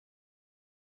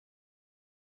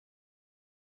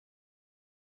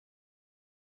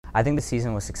I think the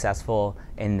season was successful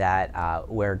in that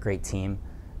we're a great team.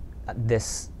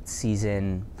 This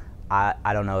season,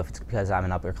 I don't know if it's because I'm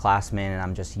an upperclassman and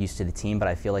I'm just used to the team, but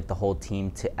I feel like the whole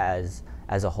team as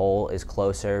a whole is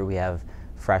closer. We have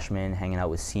freshmen hanging out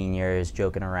with seniors,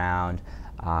 joking around.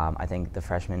 I think the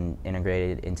freshmen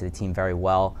integrated into the team very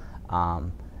well.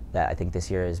 That I think this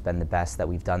year has been the best that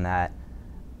we've done that.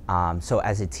 So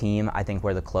as a team, I think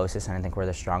we're the closest and I think we're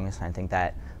the strongest, and I think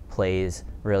that plays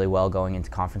really well going into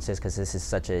conferences because this is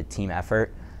such a team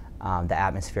effort. The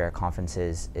atmosphere at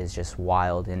conferences is just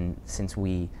wild, and since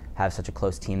we have such a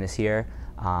close team this year,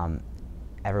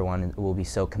 everyone will be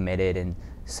so committed and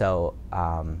so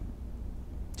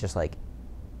just like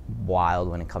wild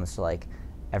when it comes to like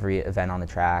every event on the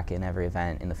track and every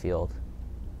event in the field.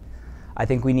 I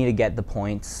think we need to get the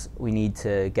points. We need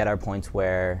to get our points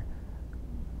where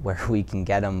we can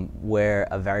get them. We're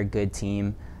a very good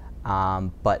team,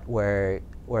 but we're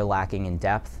lacking in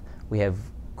depth. We have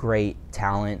great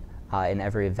talent in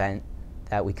every event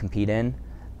that we compete in,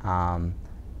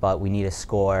 but we need to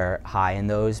score high in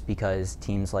those because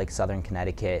teams like Southern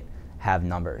Connecticut have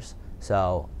numbers.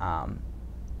 So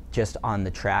just on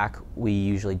the track, we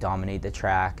usually dominate the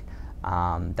track.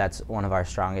 That's one of our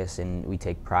strongest, and we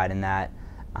take pride in that.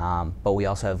 But we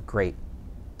also have great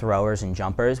throwers and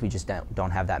jumpers. We just don't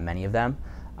have that many of them.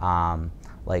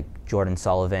 Like Jordan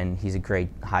Sullivan, he's a great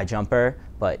high jumper,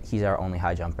 but he's our only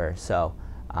high jumper. So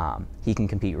he can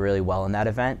compete really well in that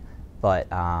event, but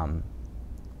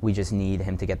we just need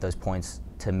him to get those points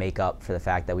to make up for the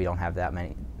fact that we don't have that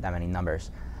many numbers.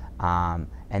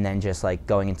 And then just like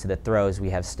going into the throws,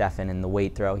 we have Stephen in the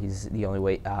weight throw. He's the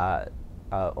only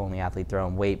only athlete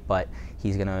throwing weight, but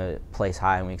he's going to place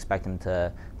high, and we expect him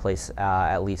to place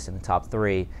at least in the top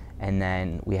 3. And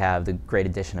then we have the great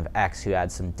addition of X, who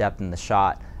adds some depth in the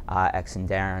shot. X and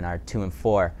Darren are 2 and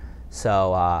 4.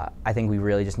 So I think we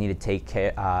really just need to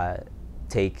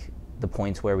take the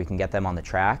points where we can get them on the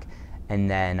track, and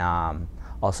then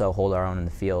also hold our own in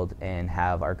the field and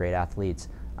have our great athletes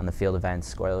on the field events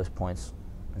score those points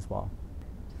as well.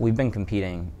 We've been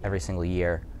competing every single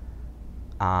year.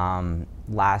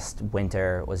 Last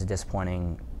winter was a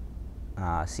disappointing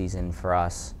season for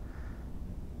us.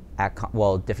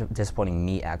 Disappointing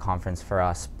meet at conference for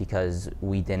us because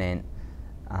we didn't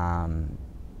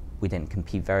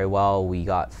compete very well. We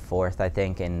got 4th, I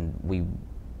think, and we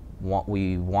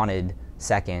wanted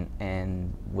 2nd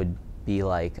and would be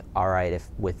like all right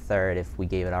with 3rd if we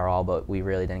gave it our all, but we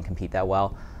really didn't compete that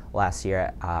well last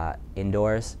year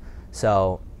indoors.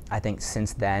 So I think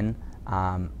since then,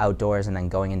 outdoors and then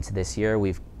going into this year,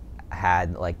 we've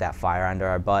had like that fire under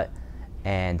our butt,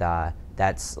 and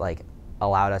that's like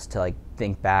allowed us to like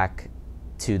think back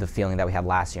to the feeling that we had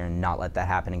last year and not let that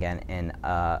happen again. And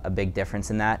a big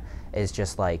difference in that is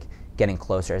just like getting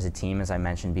closer as a team. As I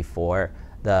mentioned before,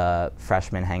 the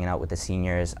freshmen hanging out with the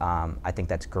seniors, I think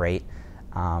that's great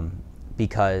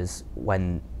because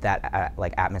when that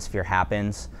like atmosphere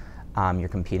happens, you're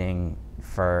competing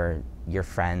for your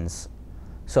friends.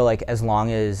 So like as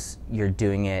long as you're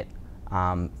doing it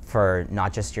for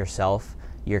not just yourself,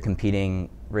 you're competing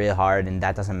really hard, and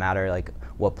that doesn't matter like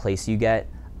what place you get.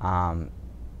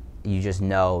 You just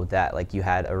know that like you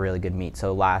had a really good meet.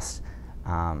 So last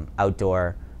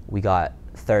outdoor, we got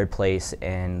 3rd place,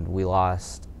 and we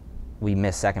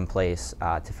missed 2nd place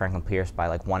to Franklin Pierce by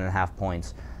like 1.5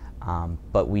 points.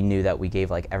 But we knew that we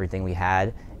gave like everything we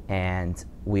had, and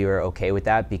we were okay with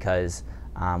that because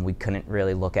we couldn't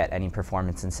really look at any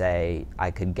performance and say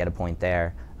I could get a point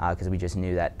there because we just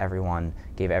knew that everyone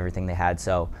gave everything they had.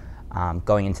 So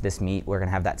going into this meet, we're going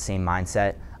to have that same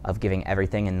mindset of giving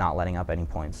everything and not letting up any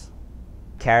points.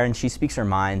 Karen, she speaks her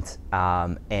mind,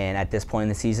 and at this point in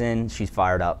the season, she's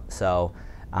fired up. So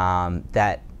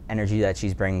that energy that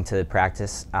she's bringing to the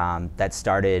practice that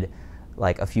started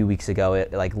like a few weeks ago,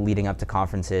 like leading up to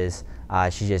conferences,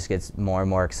 she just gets more and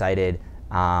more excited,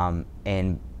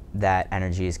 and that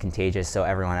energy is contagious. So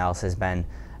everyone else has been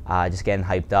just getting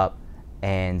hyped up,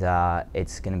 and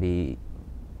it's going to be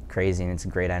crazy, and it's a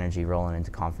great energy rolling into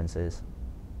conferences.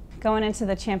 Going into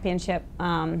the championship,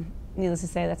 needless to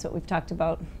say, that's what we've talked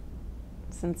about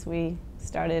since we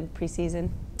started preseason,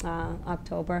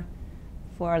 October,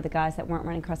 for the guys that weren't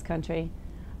running cross country.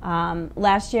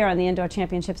 Last year on the indoor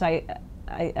championships,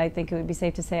 I think it would be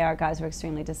safe to say our guys were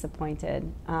extremely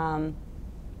disappointed.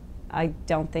 I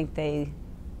don't think they,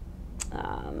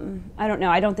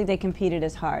 I don't think they competed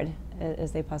as hard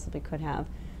as they possibly could have.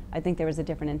 I think there was a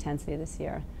different intensity this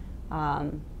year.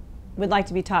 We'd like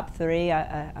to be top 3.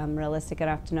 I'm realistic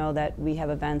enough to know that we have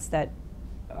events that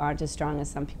aren't as strong as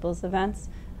some people's events,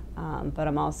 but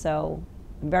I'm also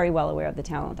very well aware of the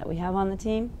talent that we have on the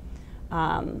team.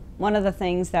 One of the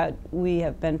things that we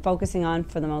have been focusing on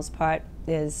for the most part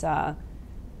is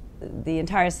the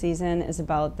entire season is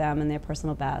about them and their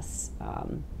personal bests.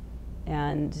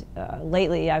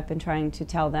 Lately I've been trying to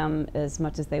tell them, as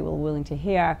much as they were willing to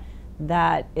hear,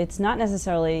 that it's not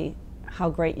necessarily how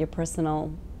great your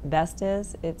personal best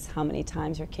is, it's how many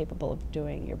times you're capable of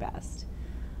doing your best.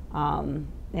 I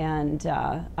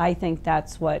think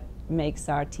that's what makes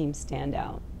our team stand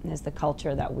out, is the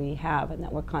culture that we have and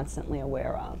that we're constantly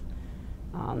aware of.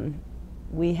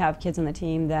 We have kids on the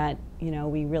team that,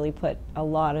 we really put a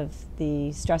lot of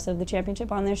the stress of the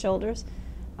championship on their shoulders,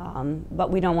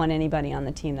 but we don't want anybody on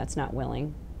the team that's not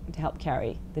willing to help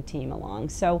carry the team along.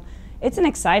 So it's an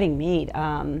exciting meet.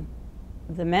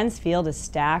 The men's field is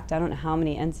stacked. I don't know how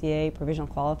many NCAA provisional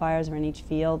qualifiers are in each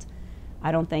field.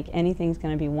 I don't think anything's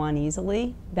going to be won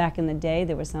easily. Back in the day,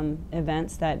 there were some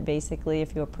events that basically,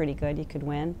 if you were pretty good, you could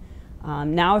win.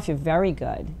 Now, if you're very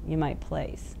good, you might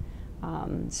place.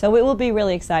 So it will be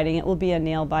really exciting. It will be a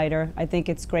nail-biter. I think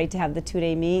it's great to have the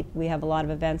two-day meet. We have a lot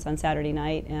of events on Saturday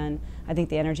night, and I think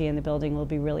the energy in the building will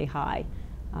be really high.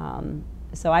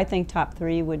 So I think top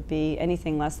three would be,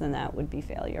 anything less than that would be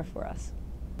failure for us.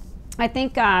 I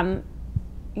think, when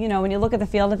you look at the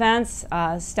field events,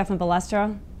 Stephen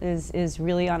Balestra is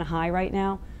really on a high right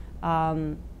now.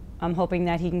 I'm hoping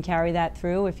that he can carry that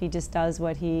through. If he just does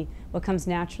what comes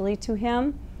naturally to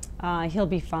him, he'll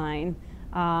be fine.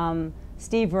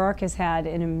 Steve Verk has had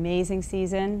an amazing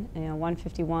season,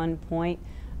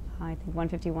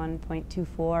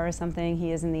 151.24 or something.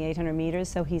 He is in the 800 meters,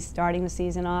 so he's starting the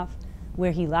season off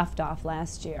where he left off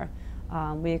last year.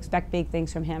 We expect big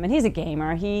things from him, and he's a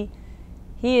gamer. He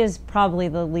is probably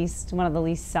one of the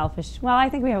least selfish. Well, I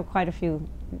think we have quite a few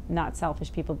not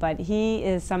selfish people, but he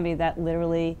is somebody that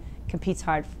literally competes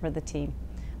hard for the team.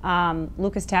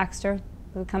 Lucas Taxter,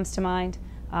 who comes to mind.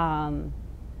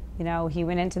 He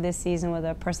went into this season with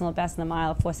a personal best in the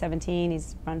mile of 4:17.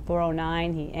 He's run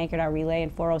 4:09. He anchored our relay in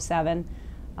 4:07.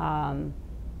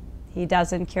 He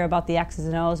doesn't care about the X's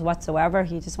and O's whatsoever.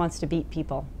 He just wants to beat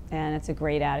people, and it's a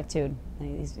great attitude.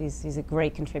 He's a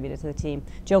great contributor to the team.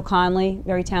 Joe Conley,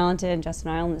 very talented, and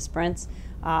Justin Ireland, the sprints.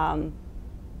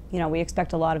 We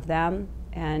expect a lot of them,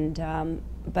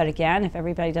 but again, if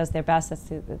everybody does their best,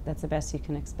 that's the best you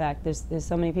can expect. There's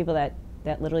so many people that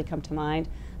literally come to mind.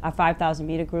 Our 5,000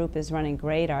 meter group is running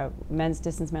great. Our men's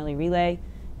distance medley relay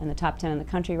in the top 10 in the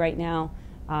country right now.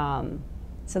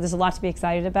 So there's a lot to be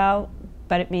excited about,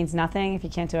 but it means nothing if you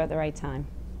can't do it at the right time.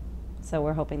 So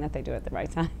we're hoping that they do it at the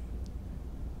right time.